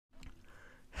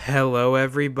Hello,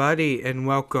 everybody, and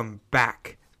welcome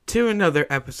back to another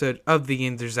episode of the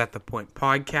Yinzers at the Point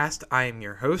podcast. I am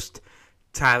your host,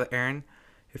 Tyler Aaron.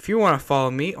 If you want to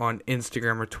follow me on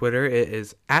Instagram or Twitter, it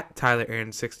is at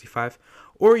TylerAaron65,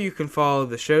 or you can follow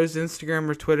the show's Instagram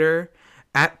or Twitter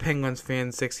at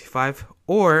PenguinsFan65,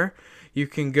 or you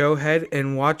can go ahead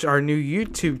and watch our new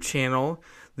YouTube channel.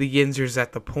 The Yinzers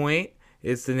at the Point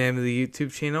is the name of the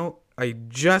YouTube channel. I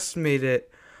just made it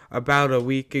about a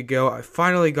week ago. I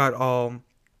finally got all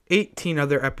 18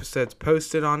 other episodes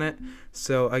posted on it.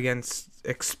 So again,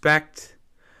 expect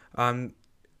a new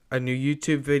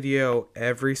YouTube video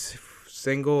every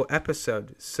single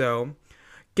episode. So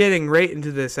getting right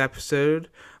into this episode,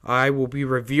 I will be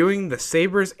reviewing the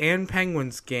Sabres and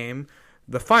Penguins game,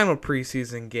 the final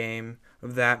preseason game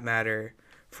of that matter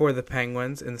for the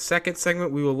Penguins. In the second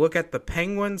segment, we will look at the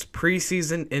Penguins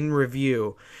preseason in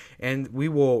review. And we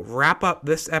will wrap up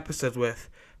this episode with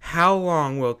how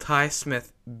long will Ty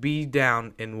Smith be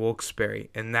down in Wilkes-Barre?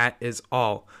 And that is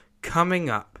all coming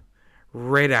up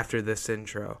right after this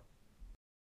intro.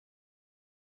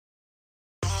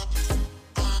 Oh,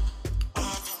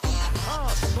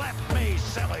 slap me,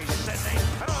 silly Sydney.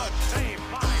 Oh, save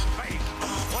my face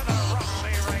with a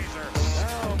rusty razor.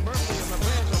 Oh, Murphy and the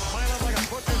fans are smiling like a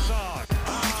butcher's dog.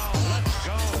 Oh, let's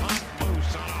go hunt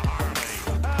moose on a Harley.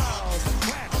 Oh,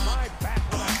 scratch my back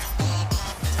with a hat.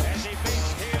 As he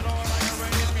beats Theodore like a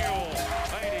rated mule.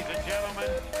 Ladies and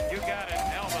gentlemen, you got it.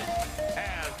 Elvis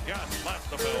has just left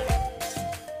the building.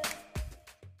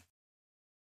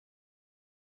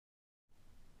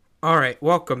 Alright,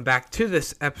 welcome back to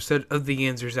this episode of the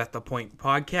Yinzers at the Point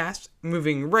podcast.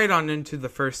 Moving right on into the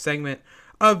first segment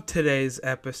of today's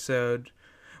episode.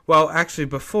 Well, actually,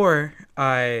 before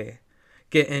I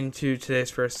get into today's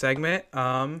first segment,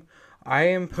 I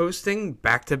am posting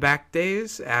back-to-back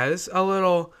days as a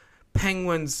little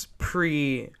Penguins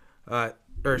season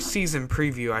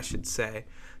preview, I should say.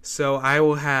 So I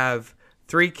will have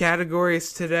 3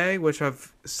 categories today, which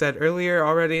I've said earlier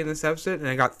already in this episode, and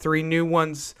I got 3 new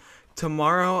ones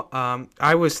tomorrow.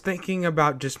 I was thinking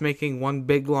about just making one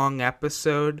big long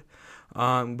episode,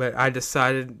 but I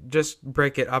decided just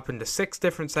break it up into 6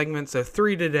 different segments. So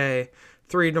 3 today,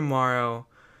 3 tomorrow.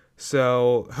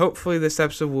 So hopefully this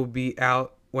episode will be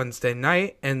out Wednesday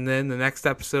night, and then the next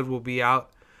episode will be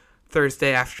out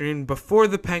Thursday afternoon before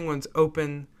the Penguins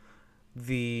open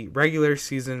the regular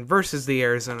season versus the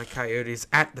Arizona Coyotes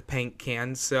at the Paint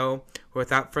Can. So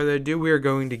without further ado, we are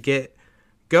going to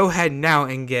go ahead now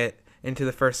and get into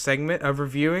the first segment of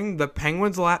reviewing the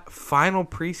Penguins' final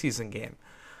preseason game.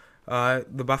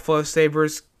 The Buffalo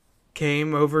Sabres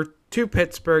came over to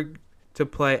Pittsburgh to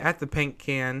play at the Paint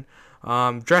Can.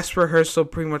 Dress rehearsal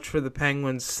pretty much for the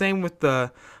Penguins. Same with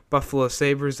the Buffalo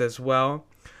Sabres as well.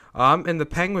 And the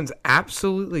Penguins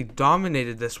absolutely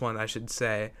dominated this one, I should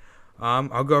say.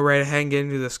 I'll go right ahead and get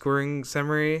into the scoring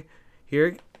summary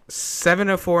here.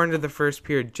 7:04 into the first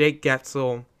period, Jake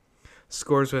Guentzel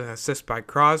scores with an assist by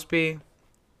Crosby.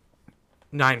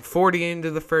 9:40 into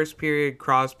the first period,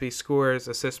 Crosby scores,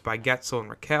 assist by Guentzel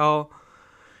and Raquel.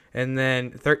 And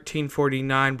then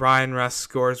 13:49, Brian Rust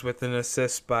scores with an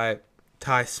assist by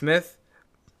Ty Smith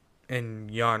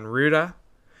and Jan Ruda.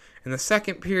 In the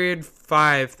second period,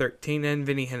 5:13 in,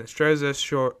 Vinny Hinostroza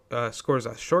scores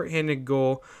a shorthanded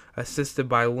goal, assisted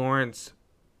by Lawrence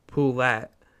Poulet.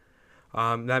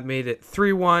 That made it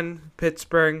 3-1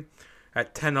 Pittsburgh.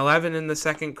 At 10:11 in the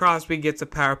second, Crosby gets a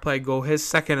power play goal, his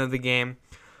second of the game,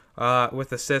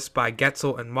 with assists by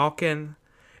Guentzel and Malkin.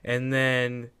 And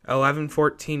then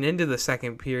 11:14 into the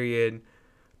second period,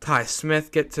 Ty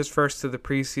Smith gets his first of the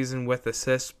preseason with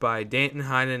assists by Danton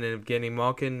Heinen and Evgeny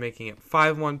Malkin, making it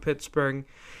 5-1 Pittsburgh.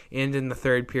 And in the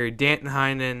third period, Danton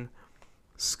Heinen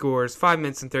scores 5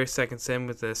 minutes and 30 seconds in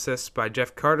with an assist by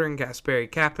Jeff Carter and Kasperi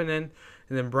Kapanen.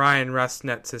 And then Brian Rust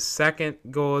nets his second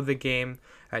goal of the game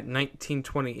at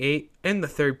 19:28 in the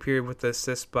third period with the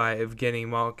assist by Evgeny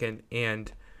Malkin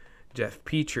and Jeff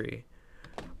Petrie.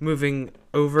 Moving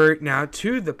over now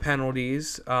to the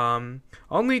penalties.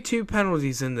 Only 2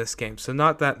 penalties in this game, so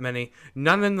not that many.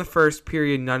 None in the first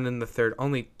period, none in the third.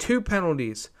 Only 2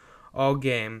 penalties all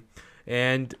game.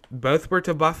 And both were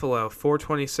to Buffalo.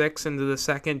 4:26 into the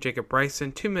second, Jacob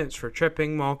Bryson, 2 minutes for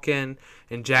tripping Malkin,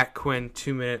 and Jack Quinn,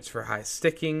 2 minutes for high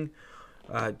sticking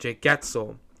Jake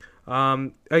Guentzel.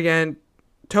 Again,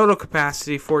 total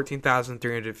capacity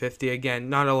 14,350. Again,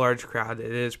 not a large crowd.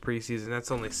 It is preseason.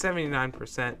 That's only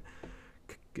 79%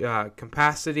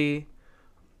 capacity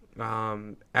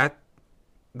at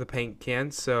the Paint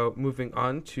Can. So moving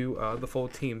on to the full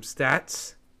team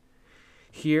stats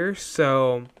here.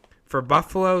 So for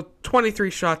Buffalo, 23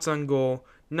 shots on goal,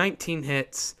 19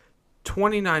 hits,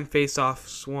 29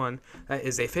 faceoffs won. That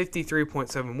is a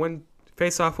 53.7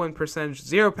 faceoff win percentage.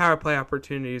 0 power play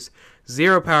opportunities.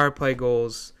 0 power play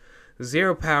goals.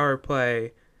 0 power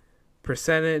play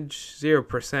percentage.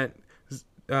 0%.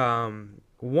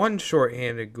 1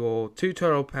 shorthanded goal. 2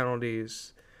 total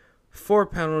penalties. 4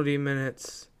 penalty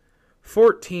minutes.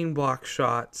 14 block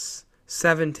shots.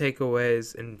 7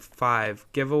 takeaways and 5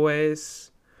 giveaways.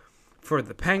 For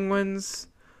the Penguins,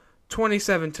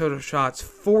 27 total shots,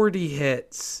 40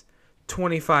 hits,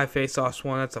 25 faceoffs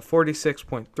won. That's a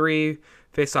 46.3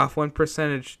 faceoff win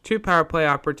percentage. 2 power play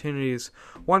opportunities,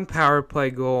 1 power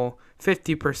play goal,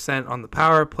 50% on the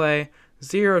power play,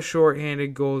 0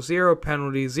 shorthanded goals, 0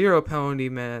 penalties, 0 penalty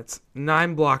minutes,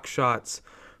 9 block shots,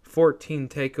 14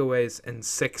 takeaways, and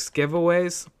 6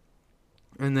 giveaways.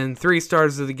 And then 3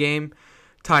 stars of the game,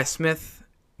 Ty Smith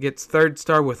gets 3rd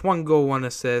star with 1 goal, 1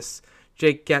 assist.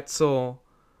 Jake Getzel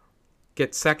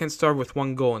gets 2nd star with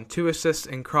 1 goal and 2 assists.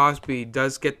 And Crosby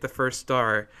does get the 1st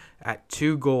star at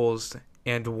 2 goals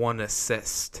and 1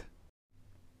 assist.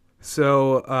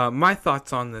 So my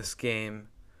thoughts on this game.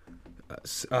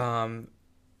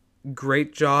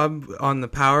 Great job on the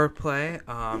power play.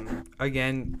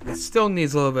 Again, it still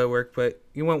needs a little bit of work, but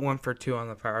you went 1 for 2 on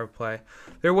the power play.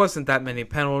 There wasn't that many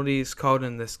penalties called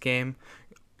in this game.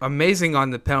 Amazing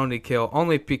on the penalty kill,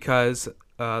 only because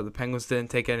the Penguins didn't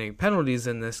take any penalties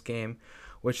in this game,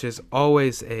 which is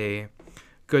always a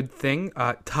good thing.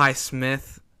 Ty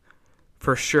Smith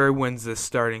for sure wins this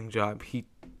starting job. He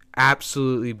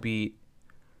absolutely beat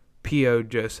P.O.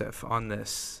 Joseph on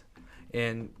this.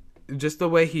 And just the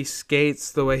way he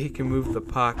skates, the way he can move the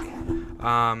puck.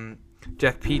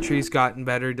 Jeff Petry's gotten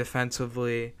better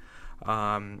defensively.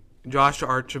 Josh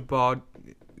Archibald,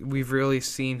 we've really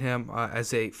seen him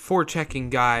as a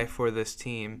forechecking guy for this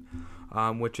team,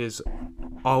 which is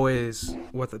always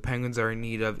what the Penguins are in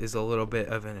need of, is a little bit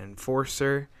of an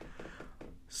enforcer.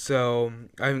 So,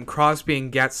 Crosby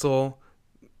and Getzel,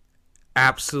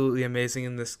 absolutely amazing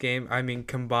in this game.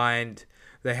 Combined,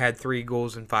 they had 3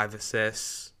 goals and 5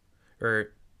 assists,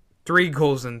 or 3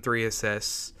 goals and 3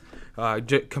 assists.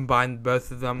 Combined both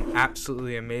of them,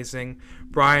 absolutely amazing.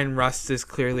 Brian Rust is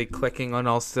clearly clicking on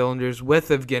all cylinders with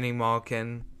Evgeny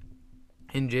Malkin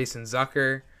and Jason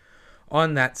Zucker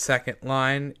on that second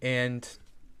line, and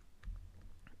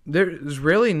there's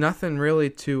really nothing really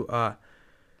to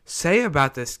say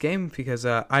about this game, because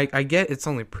I get it's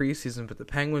only preseason, but the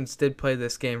Penguins did play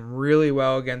this game really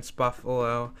well against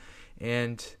Buffalo,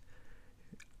 and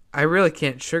I really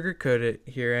can't sugarcoat it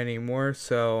here anymore.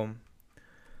 So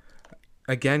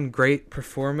again, great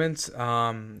performance.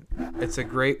 It's a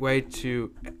great way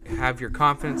to have your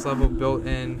confidence level built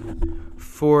in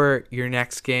for your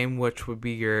next game, which would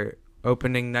be your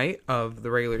opening night of the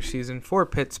regular season for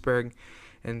Pittsburgh.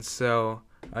 And so,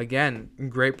 again,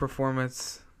 great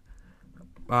performance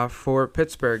for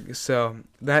Pittsburgh. So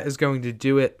that is going to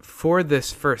do it for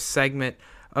this first segment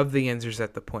of the Yinzers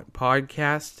at the Point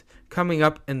podcast. Coming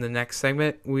up in the next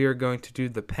segment, we are going to do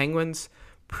the Penguins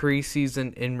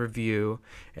preseason in review,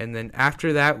 and then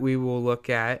after that we will look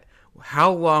at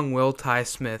how long will Ty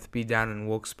Smith be down in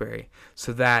Wilkes-Barre.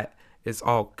 So that is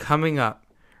all coming up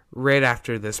right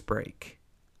after this break.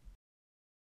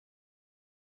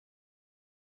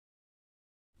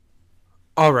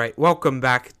 Alright, welcome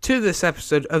back to this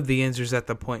episode of the Yinzers at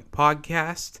the Point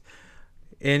podcast,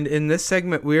 and in this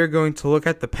segment we are going to look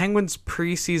at the Penguins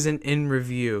preseason in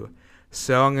review.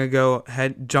 So I'm going to go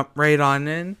ahead, jump right on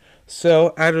in.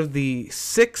 So out of the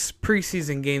 6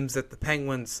 preseason games that the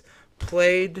Penguins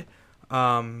played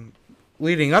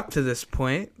leading up to this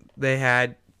point, they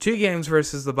had 2 games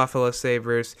versus the Buffalo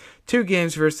Sabres, 2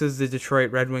 games versus the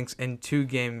Detroit Red Wings, and 2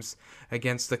 games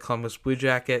against the Columbus Blue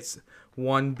Jackets,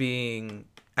 one being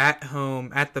at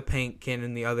home at the Paint Can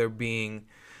and the other being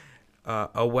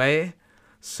away.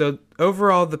 So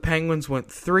overall, the Penguins went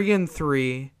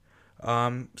 3-3,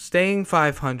 staying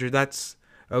 500. That's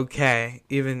okay.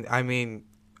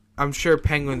 I'm sure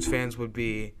Penguins fans would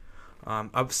be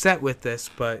upset with this,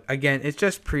 but again, it's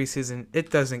just preseason. It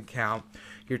doesn't count.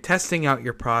 You're testing out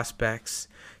your prospects,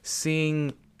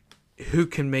 seeing who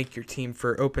can make your team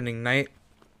for opening night.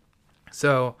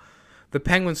 So the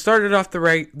Penguins started off the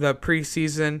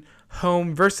preseason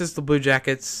home versus the Blue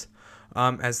Jackets,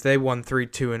 as they won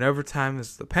 3-2 in overtime,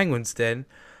 as the Penguins did.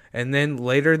 And then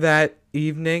later that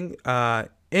evening,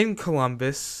 in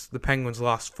Columbus, the Penguins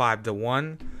lost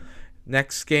 5-1.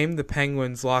 Next game, the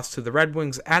Penguins lost to the Red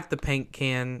Wings at the Paint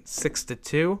Can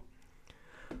 6-2.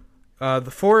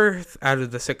 The fourth out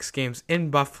of the 6 games in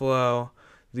Buffalo,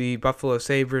 the Buffalo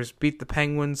Sabres beat the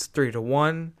Penguins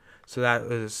 3-1. So that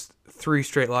was 3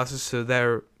 straight losses. So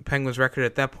their Penguins record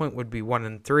at that point would be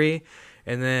 1-3.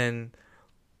 And then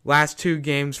last 2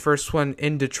 games, first one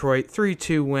in Detroit,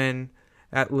 3-2 win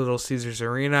at Little Caesars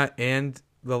Arena. And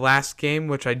the last game,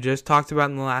 which I just talked about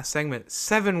in the last segment,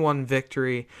 7-1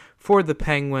 victory for the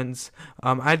Penguins.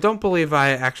 I don't believe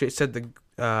I actually said the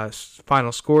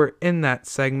final score in that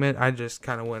segment. I just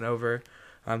kind of went over.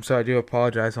 So I do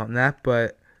apologize on that.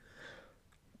 But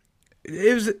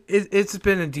it's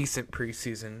been a decent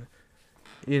preseason.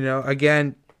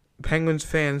 Again, Penguins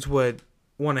fans would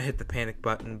want to hit the panic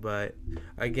button, but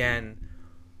again,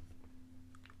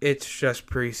 it's just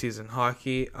preseason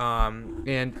hockey.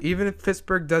 And even if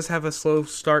Pittsburgh does have a slow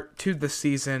start to the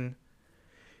season,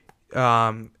 what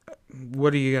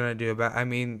are you going to do about it? I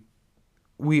mean,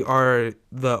 we are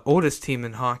the oldest team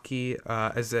in hockey,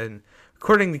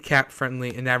 according to Cap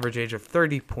Friendly, an average age of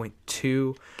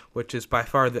 30.2, which is by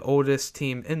far the oldest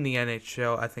team in the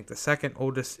NHL. I think the second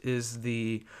oldest is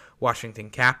the Washington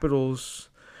Capitals.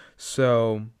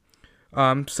 So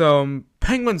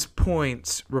Penguins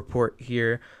points report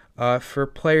here for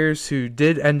players who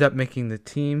did end up making the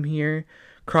team here.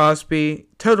 Crosby,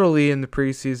 totally in the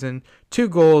preseason, 2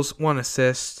 goals, 1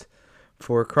 assist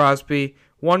for Crosby,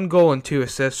 1 goal and 2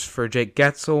 assists for Jake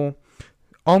Getzel,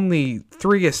 only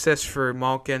 3 assists for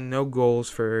Malkin, no goals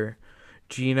for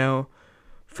Gino.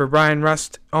 For Brian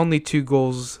Rust, only 2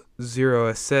 goals, 0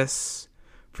 assists.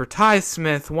 For Ty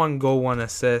Smith, 1 goal, 1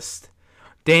 assist.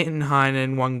 Danton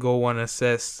Heinen, 1 goal, 1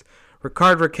 assist.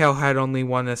 Rickard Rakell had only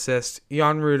 1 assist.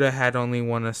 Jan Ruda had only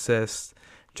 1 assist.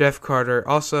 Jeff Carter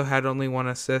also had only 1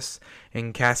 assist.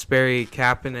 And Kasperi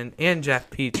Kapanen and Jeff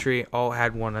Petrie all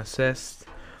had 1 assist.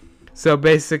 So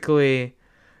basically,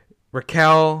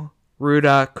 Rakell,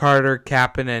 Ruda, Carter,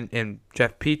 Kapanen, and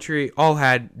Jeff Petrie all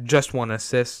had just 1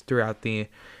 assist throughout the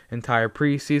entire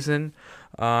preseason.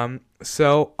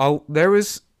 There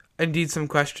was indeed some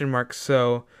question marks.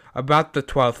 So about the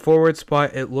 12th forward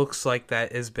spot, it looks like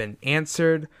that has been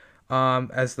answered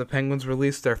as the Penguins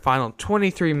released their final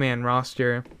 23-man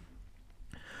roster.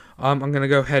 I'm going to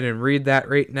go ahead and read that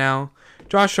right now.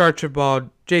 Josh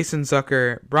Archibald, Jason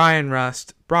Zucker, Brian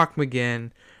Rust, Brock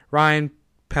McGinn, Ryan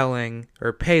Paling,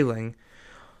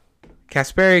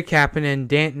 Kasperi Kapanen,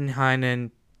 Danton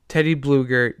Heinen, Teddy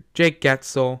Bluger, Jake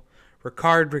Getzel,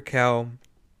 Rickard Rakell,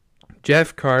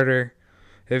 Jeff Carter,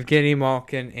 Evgeny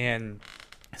Malkin, and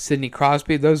Sidney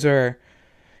Crosby. Those are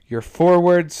your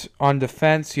forwards. On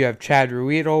defense, you have Chad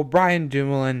Ruedel, Brian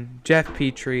Dumoulin, Jeff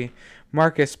Petrie,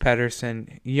 Marcus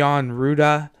Pettersson, Jan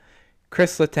Ruda,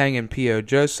 Chris Letang, and P.O.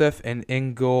 Joseph, and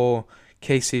in goal,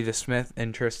 Casey DeSmith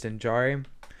and Tristan Jarry.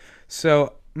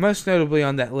 So, most notably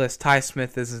on that list, Ty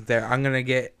Smith isn't there. I'm going to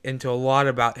get into a lot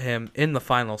about him in the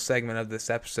final segment of this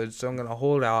episode, so I'm going to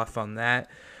hold off on that.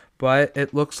 But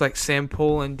it looks like Sam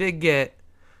Poulin did get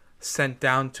sent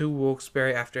down to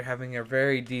Wilkes-Barre after having a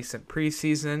very decent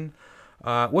preseason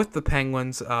with the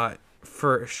Penguins.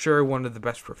 For sure, one of the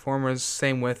best performers.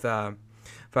 Same with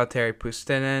Valtteri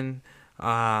Puustinen.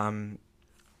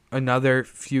 Another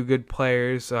few good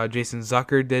players. Jason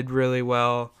Zucker did really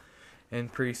well in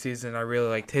preseason. I really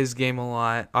liked his game a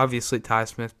lot. Obviously, Ty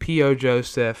Smith, P.O.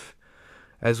 Joseph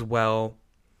as well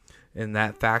in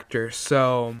that factor.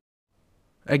 So,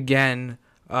 again,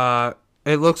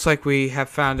 it looks like we have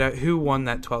found out who won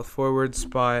that 12th forward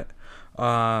spot.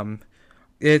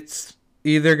 It's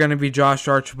either going to be Josh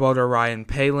Archibald or Ryan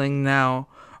Paling now.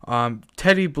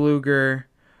 Teddy Bluger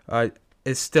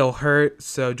is still hurt,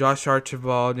 so Josh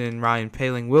Archibald and Ryan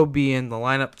Paling will be in the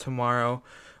lineup tomorrow.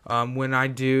 When I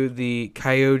do the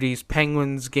Coyotes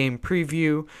Penguins game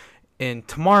preview in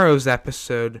tomorrow's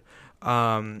episode,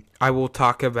 I will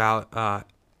talk about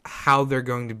how they're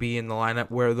going to be in the lineup,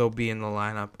 where they'll be in the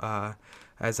lineup,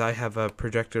 as I have a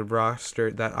projected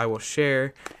roster that I will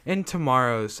share in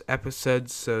tomorrow's episode,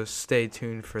 so stay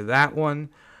tuned for that one.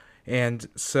 And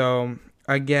so,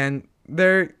 again,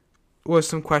 there was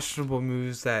some questionable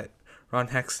moves that Ron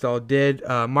Hextall did.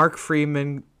 Mark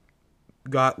Freeman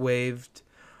got waived.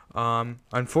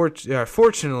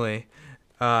 Fortunately,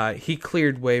 he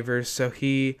cleared waivers, so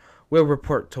he will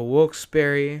report to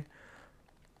Wilkes-Barre.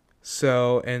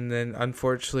 So, and then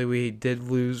unfortunately we did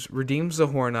lose Radim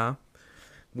Zahorna,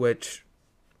 which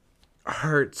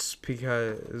hurts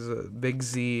because Big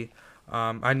Z.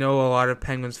 I know a lot of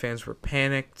Penguins fans were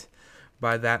panicked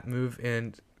by that move,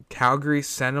 and Calgary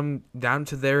sent him down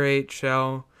to their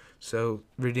AHL. So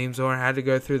Radim Zahorna had to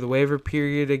go through the waiver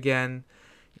period again,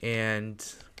 and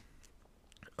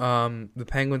the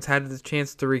Penguins had the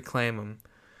chance to reclaim him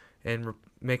and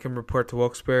make him report to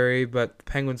Wilkes-Barre, but the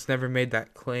Penguins never made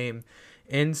that claim.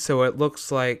 And so it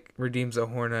looks like Radim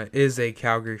Zohorna is a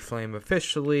Calgary Flame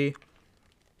officially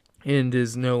and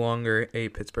is no longer a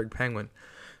Pittsburgh Penguin.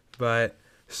 But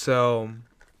so,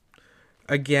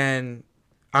 again,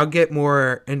 I'll get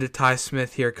more into Ty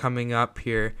Smith here coming up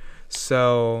here.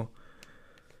 So,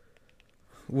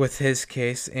 with his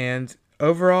case, and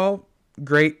overall,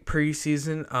 great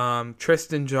preseason.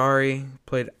 Tristan Jarry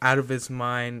played out of his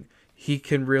mind. He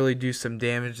can really do some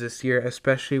damage this year,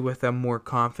 especially with a more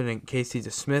confident Casey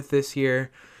DeSmith this year.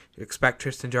 You expect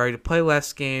Tristan Jarry to play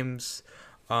less games.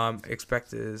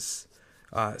 Expect his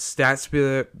stats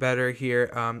to be better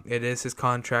here. It is his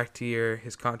contract year.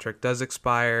 His contract does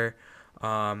expire.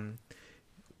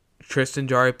 Tristan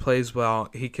Jarry plays well.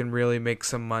 He can really make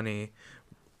some money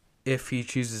if he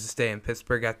chooses to stay in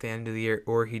Pittsburgh at the end of the year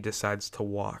or he decides to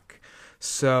walk.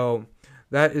 So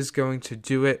that is going to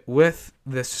do it with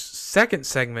this second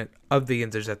segment of the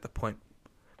Yinzers at the Point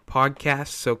podcast.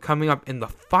 So coming up in the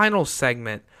final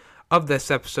segment of this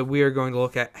episode, we are going to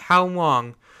look at how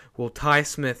long will Ty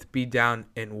Smith be down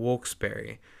in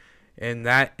Wilkes-Barre. And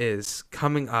that is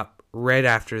coming up right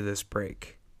after this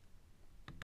break.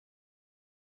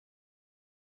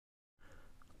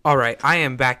 Alright, I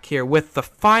am back here with the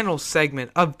final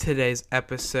segment of today's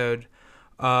episode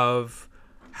of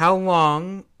how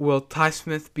long will Ty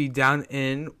Smith be down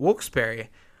in Wilkes-Barre.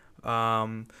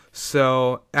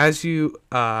 So, as you,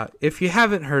 if you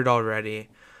haven't heard already,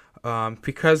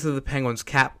 because of the Penguins'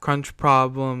 cap crunch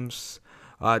problems,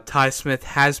 Ty Smith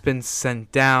has been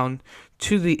sent down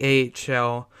to the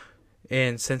AHL,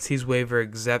 and since he's waiver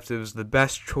exempt, it was the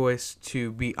best choice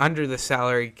to be under the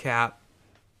salary cap.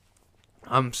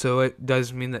 So it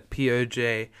does mean that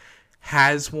POJ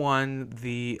has won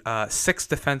the sixth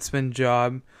defenseman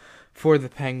job for the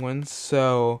Penguins.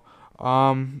 So,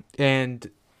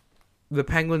 and the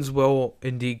Penguins will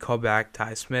indeed call back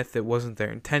Ty Smith. It wasn't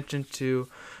their intention to.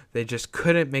 They just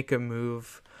couldn't make a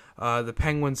move. The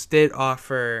Penguins did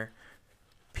offer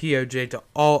POJ to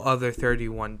all other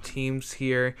 31 teams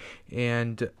here,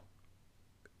 and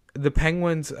the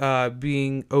Penguins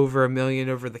being over $1 million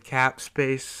over the cap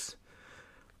space,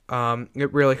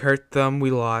 it really hurt them.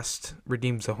 We lost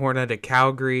Radim Zohorna to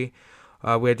Calgary.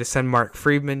 We had to send Mark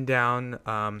Friedman down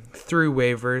through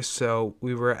waivers, so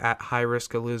we were at high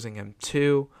risk of losing him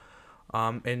too.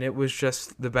 And it was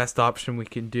just the best option we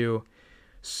can do.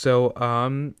 So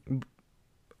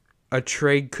a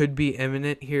trade could be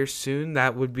imminent here soon.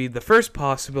 That would be the first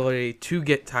possibility to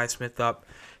get Ty Smith up.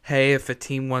 Hey, if a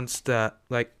team wants to,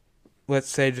 like, let's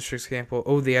say, just for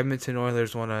example, the Edmonton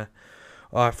Oilers want to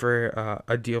offer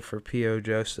a deal for P.O.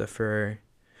 Joseph or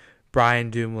Brian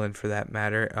Dumoulin for that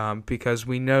matter, because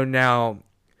we know now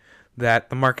that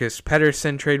the Marcus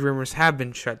Pettersson trade rumors have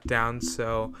been shut down,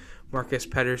 so Marcus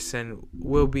Pettersson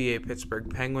will be a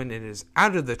Pittsburgh Penguin and is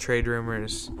out of the trade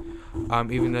rumors,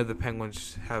 even though the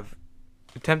Penguins have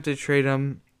attempted to trade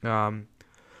him.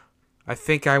 I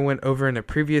think I went over in a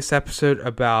previous episode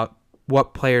about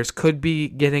what players could be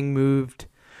getting moved.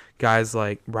 Guys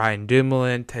like Brian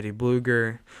Dumoulin, Teddy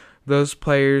Bluger, those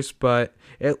players. But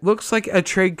it looks like a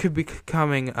trade could be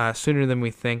coming sooner than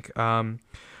we think.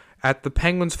 At the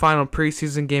Penguins' final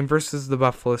preseason game versus the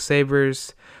Buffalo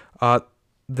Sabres,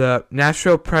 the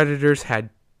Nashville Predators had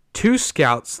 2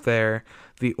 scouts there.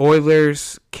 The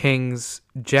Oilers, Kings,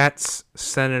 Jets,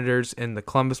 Senators, and the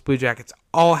Columbus Blue Jackets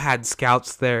all had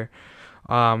scouts there.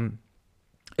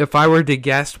 If I were to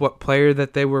guess what player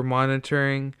that they were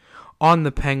monitoring on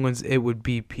the Penguins, it would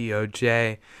be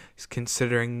POJ,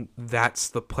 considering that's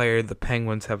the player the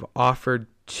Penguins have offered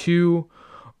to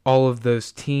all of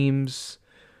those teams.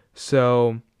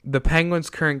 So the Penguins'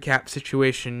 current cap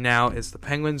situation now is the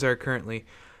Penguins are currently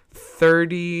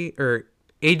 30 or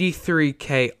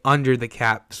 83K under the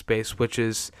cap space, which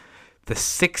is the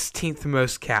 16th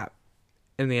most cap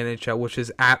in the NHL, which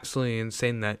is absolutely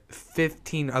insane that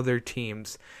 15 other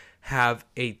teams have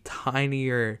a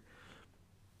tinier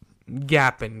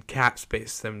gap in cap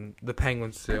space than the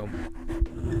Penguins do.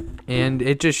 And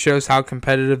it just shows how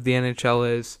competitive the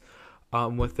NHL is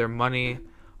with their money.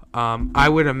 I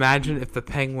would imagine if the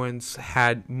Penguins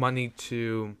had money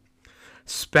to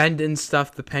spend and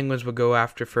stuff, the Penguins would go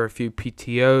after for a few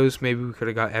PTOs. Maybe we could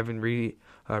have got Evan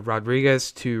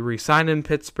Rodriguez to re-sign in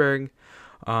Pittsburgh.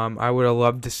 I would have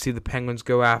loved to see the Penguins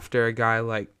go after a guy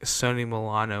like Sonny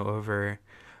Milano over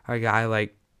a guy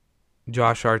like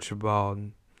Josh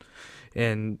Archibald.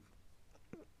 And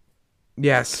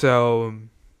yeah, so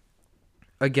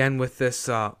again, with this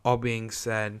all being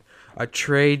said, a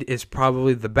trade is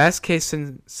probably the best case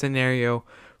scenario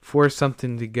for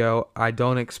something to go. I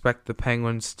don't expect the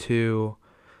Penguins to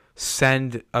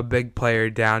send a big player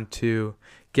down to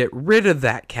get rid of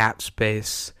that cap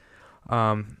space.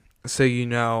 So you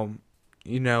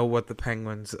know what the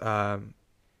Penguins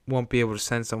won't be able to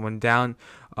send someone down.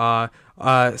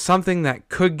 Something that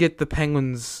could get the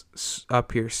Penguins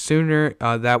up here sooner,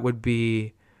 that would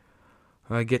be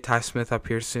get Ty Smith up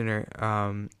here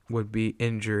sooner, would be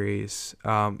injuries.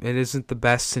 It isn't the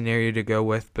best scenario to go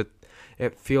with, but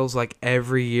it feels like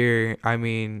every year,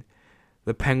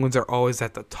 the Penguins are always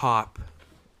at the top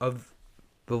of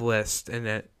the list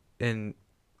in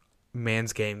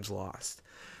man's games lost.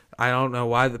 I don't know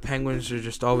why the Penguins are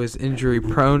just always injury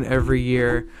prone every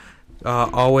year.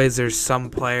 Always there's some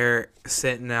player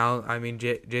sitting out.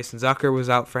 Jason Zucker was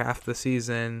out for half the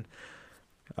season.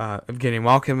 Evgeny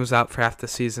Malkin was out for half the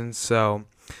season. So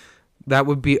that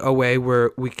would be a way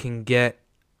where we can get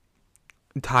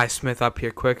Ty Smith up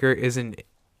here quicker. Is an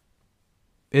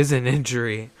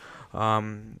injury.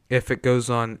 If it goes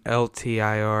on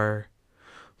LTIR.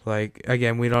 Like,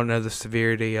 again, we don't know the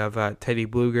severity of Teddy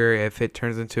Bluger. If it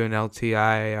turns into an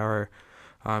LTIR,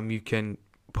 you can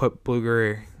put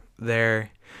Bluger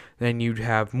there. Then you'd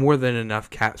have more than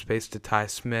enough cap space to Ty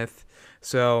Smith.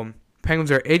 So, Penguins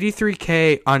are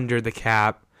 $83K under the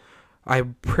cap.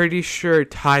 I'm pretty sure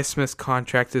Ty Smith's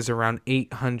contract is around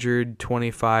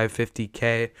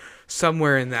 $825-$50K,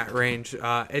 somewhere in that range.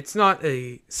 It's not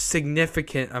a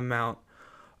significant amount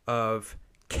of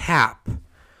cap.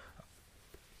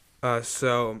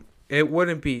 So it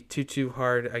wouldn't be too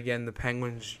hard. Again, the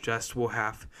Penguins just will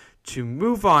have to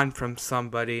move on from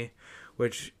somebody,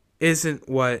 which isn't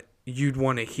what you'd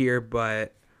want to hear,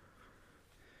 but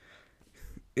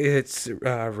it's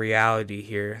reality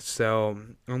here. So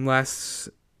unless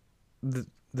the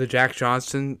Jack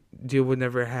Johnson deal would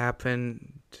never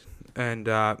happen, and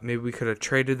maybe we could have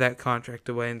traded that contract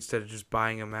away instead of just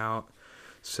buying him out.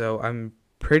 So I'm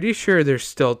pretty sure there's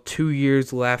still 2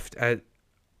 years left at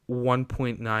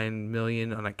 $1.9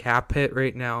 million on a cap hit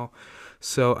right now.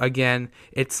 So again,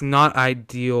 it's not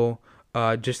ideal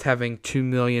just having $2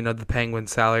 million of the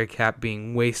Penguins salary cap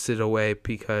being wasted away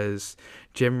because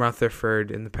Jim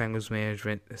Rutherford and the Penguins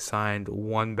management signed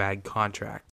one bad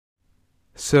contract.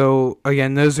 So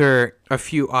again, those are a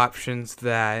few options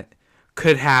that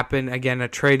could happen. Again, a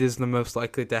trade is the most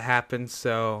likely to happen.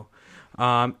 So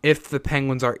if the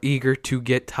Penguins are eager to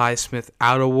get Ty Smith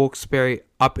out of Wilkes-Barre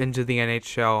up into the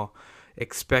NHL,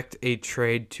 expect a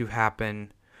trade to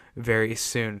happen very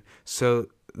soon. So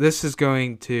this is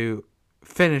going to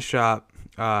finish up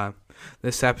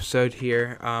this episode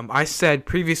here. I said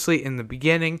previously in the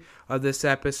beginning of this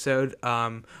episode,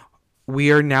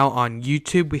 we are now on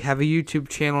YouTube. We have a YouTube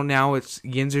channel now. It's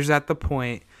Yinzers at the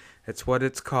Point. That's what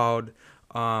it's called.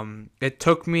 It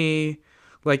took me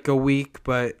like a week,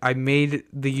 but I made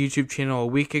the YouTube channel a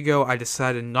week ago. I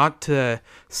decided not to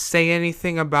say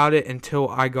anything about it until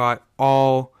I got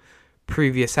all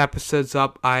previous episodes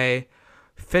up. I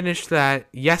finished that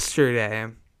yesterday,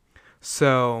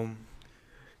 so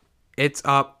it's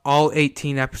up. All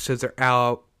 18 episodes are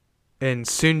out, and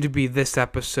soon to be this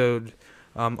episode,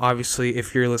 obviously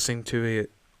if you're listening to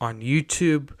it on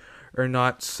YouTube or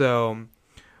not. So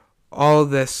all of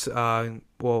this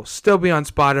will still be on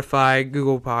Spotify,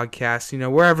 Google Podcasts,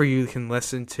 wherever you can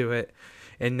listen to it.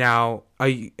 And now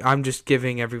I'm just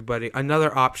giving everybody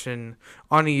another option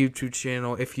on a YouTube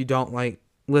channel. If you don't like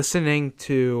listening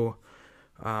to,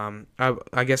 I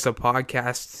guess, a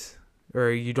podcast,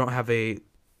 or you don't have a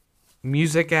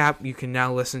music app, you can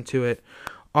now listen to it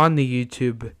on the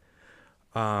YouTube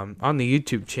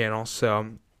channel.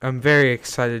 So I'm very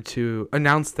excited to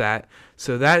announce that.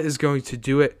 So that is going to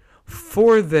do it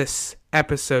for this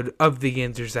episode of the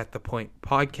Yinzers at the Point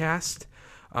podcast.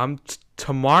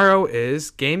 Tomorrow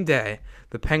is game day.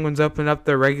 The Penguins open up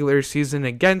their regular season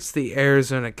against the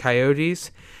Arizona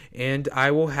Coyotes, and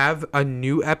I will have a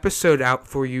new episode out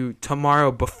for you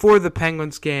tomorrow before the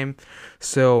Penguins game.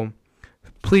 So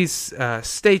please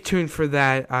stay tuned for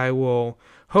that. I will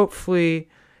hopefully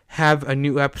have a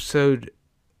new episode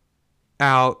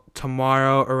out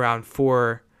tomorrow around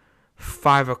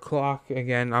 5 o'clock.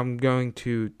 Again, I'm going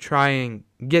to try and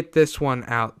get this one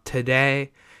out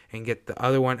today and get the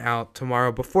other one out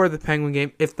tomorrow before the Penguin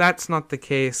game. If that's not the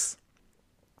case,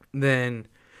 then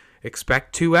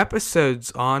expect 2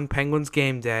 episodes on Penguins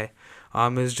game day.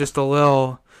 It's just a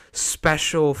little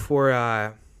special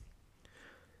for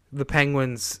the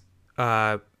Penguins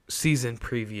season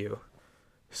preview.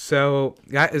 So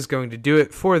that is going to do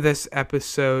it for this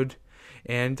episode,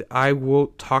 and I will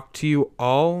talk to you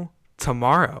all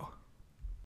tomorrow.